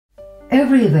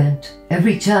Every event,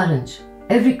 every challenge,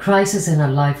 every crisis in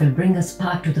our life will bring us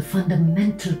back to the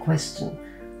fundamental question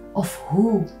of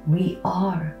who we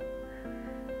are.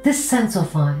 This sense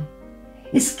of I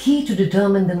is key to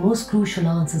determine the most crucial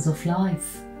answers of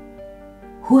life.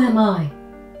 Who am I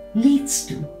leads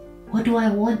to what do I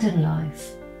want in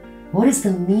life? What is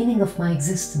the meaning of my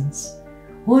existence?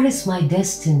 What is my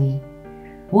destiny?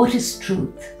 What is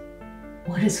truth?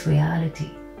 What is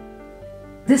reality?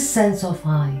 This sense of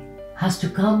I has to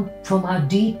come from our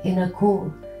deep inner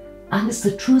core and is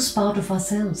the truest part of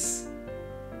ourselves.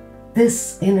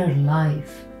 This inner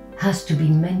life has to be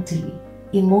mentally,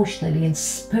 emotionally and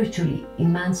spiritually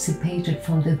emancipated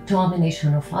from the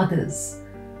domination of others,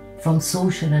 from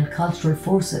social and cultural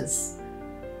forces.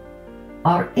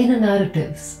 Our inner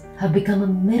narratives have become a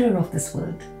mirror of this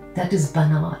world that is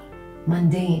banal,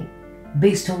 mundane,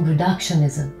 based on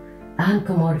reductionism and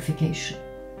commodification.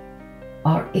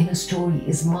 Our inner story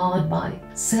is marred by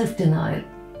self-denial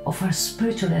of our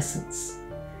spiritual essence.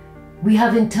 We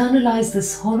have internalized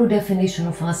this hollow definition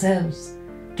of ourselves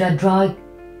that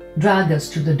drag us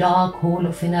to the dark hole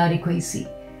of inadequacy,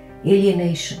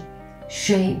 alienation,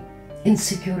 shame,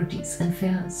 insecurities and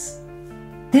fears.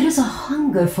 There is a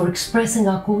hunger for expressing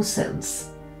our core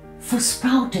selves, for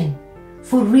sprouting,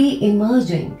 for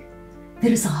re-emerging.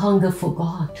 There is a hunger for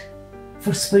God,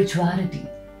 for spirituality,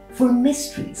 for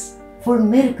mysteries, for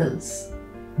miracles.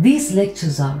 These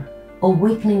lectures are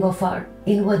awakening of our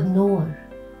inward knower,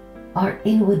 our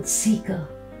inward seeker,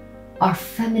 our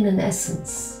feminine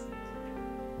essence,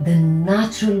 the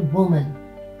natural woman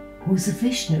who is a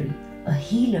visionary, a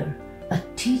healer, a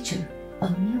teacher,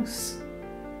 a muse.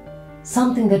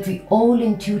 Something that we all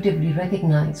intuitively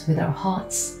recognize with our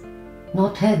hearts,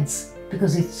 not heads,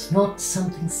 because it's not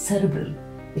something cerebral.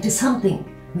 It is something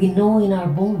we know in our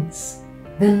bones.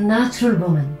 The natural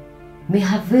woman may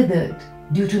have withered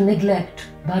due to neglect,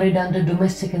 buried under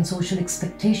domestic and social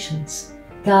expectations,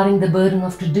 carrying the burden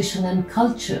of tradition and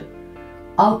culture,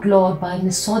 outlawed by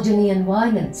misogyny and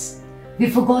violence.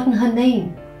 We've forgotten her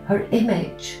name, her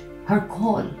image, her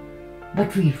call,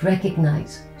 but we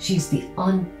recognize she's the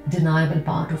undeniable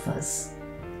part of us.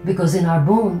 Because in our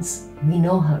bones, we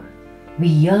know her, we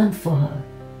yearn for her,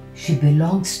 she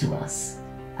belongs to us,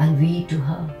 and we to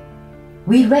her.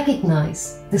 We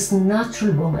recognize this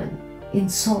natural woman in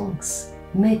songs,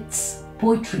 myths,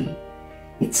 poetry.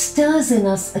 It stirs in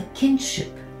us a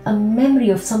kinship, a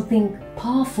memory of something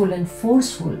powerful and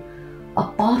forceful, a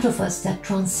part of us that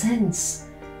transcends,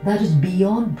 that is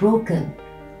beyond broken,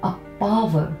 a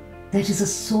power that is a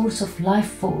source of life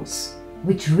force,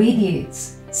 which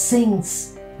radiates,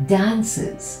 sings,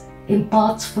 dances,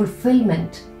 imparts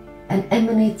fulfillment, and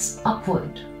emanates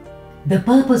upward. The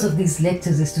purpose of these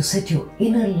lectures is to set your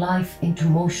inner life into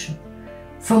motion,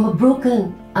 from a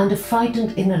broken and a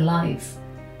frightened inner life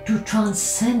to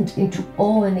transcend into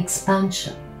awe and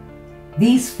expansion.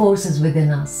 These forces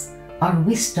within us are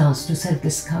vistas to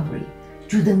self-discovery,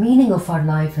 to the meaning of our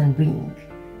life and being,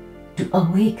 to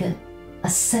awaken a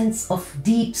sense of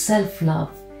deep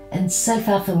self-love and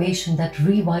self-affirmation that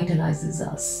revitalizes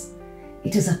us.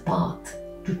 It is a path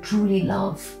to truly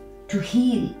love, to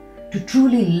heal, to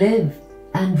truly live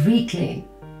and reclaim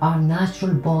our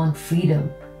natural born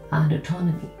freedom and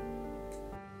autonomy.